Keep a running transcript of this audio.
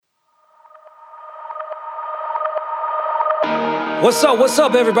What's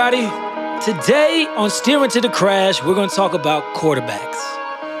up, everybody? Today on Steering to the Crash, we're going to talk about quarterbacks.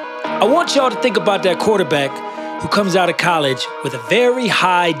 I want y'all to think about that quarterback who comes out of college with a very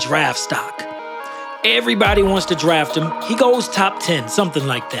high draft stock. Everybody wants to draft him. He goes top 10, something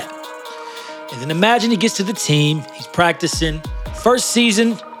like that. And then imagine he gets to the team, he's practicing. First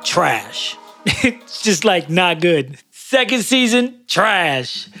season, trash. It's just like not good. Second season,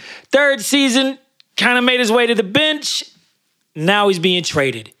 trash. Third season, kind of made his way to the bench. Now he's being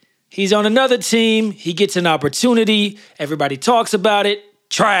traded. He's on another team. He gets an opportunity. Everybody talks about it.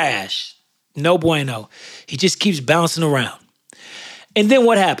 Trash. No bueno. He just keeps bouncing around. And then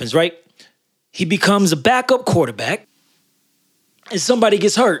what happens, right? He becomes a backup quarterback and somebody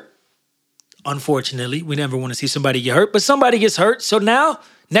gets hurt. Unfortunately, we never want to see somebody get hurt, but somebody gets hurt. So now,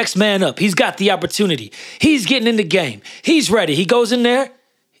 next man up. He's got the opportunity. He's getting in the game. He's ready. He goes in there,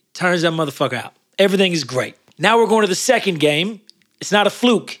 turns that motherfucker out. Everything is great. Now we're going to the second game. It's not a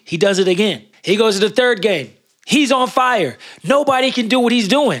fluke. He does it again. He goes to the third game. He's on fire. Nobody can do what he's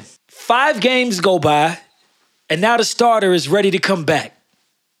doing. 5 games go by, and now the starter is ready to come back.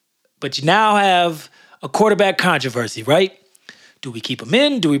 But you now have a quarterback controversy, right? Do we keep him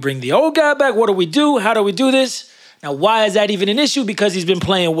in? Do we bring the old guy back? What do we do? How do we do this? Now, why is that even an issue? Because he's been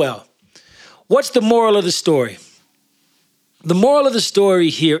playing well. What's the moral of the story? The moral of the story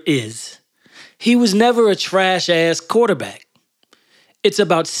here is he was never a trash-ass quarterback. It's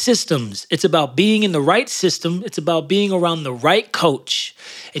about systems. It's about being in the right system. It's about being around the right coach.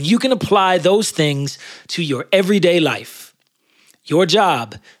 And you can apply those things to your everyday life. Your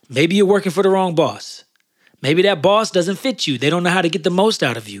job, maybe you're working for the wrong boss. Maybe that boss doesn't fit you. They don't know how to get the most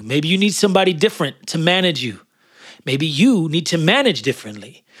out of you. Maybe you need somebody different to manage you. Maybe you need to manage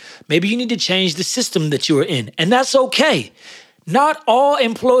differently. Maybe you need to change the system that you're in. And that's okay. Not all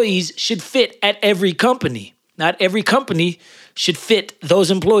employees should fit at every company. Not every company should fit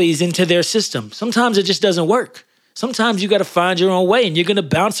those employees into their system. Sometimes it just doesn't work. Sometimes you got to find your own way and you're going to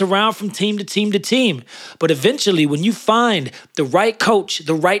bounce around from team to team to team. But eventually, when you find the right coach,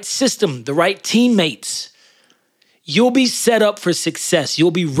 the right system, the right teammates, you'll be set up for success. You'll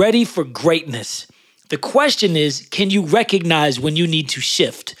be ready for greatness. The question is, can you recognize when you need to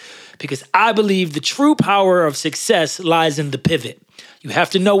shift? Because I believe the true power of success lies in the pivot. You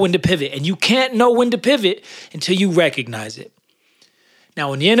have to know when to pivot, and you can't know when to pivot until you recognize it.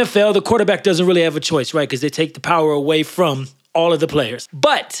 Now, in the NFL, the quarterback doesn't really have a choice, right? Because they take the power away from all of the players.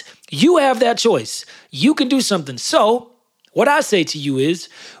 But you have that choice. You can do something. So what I say to you is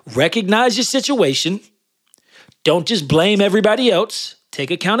recognize your situation. Don't just blame everybody else. Take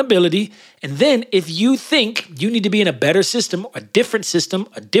accountability. And then if you think you need to be in a better system, a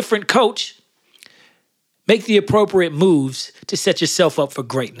different coach, make the appropriate moves to set yourself up for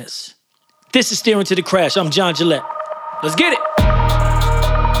greatness. This is Steering to the Crash. I'm John Gillette. Let's get it.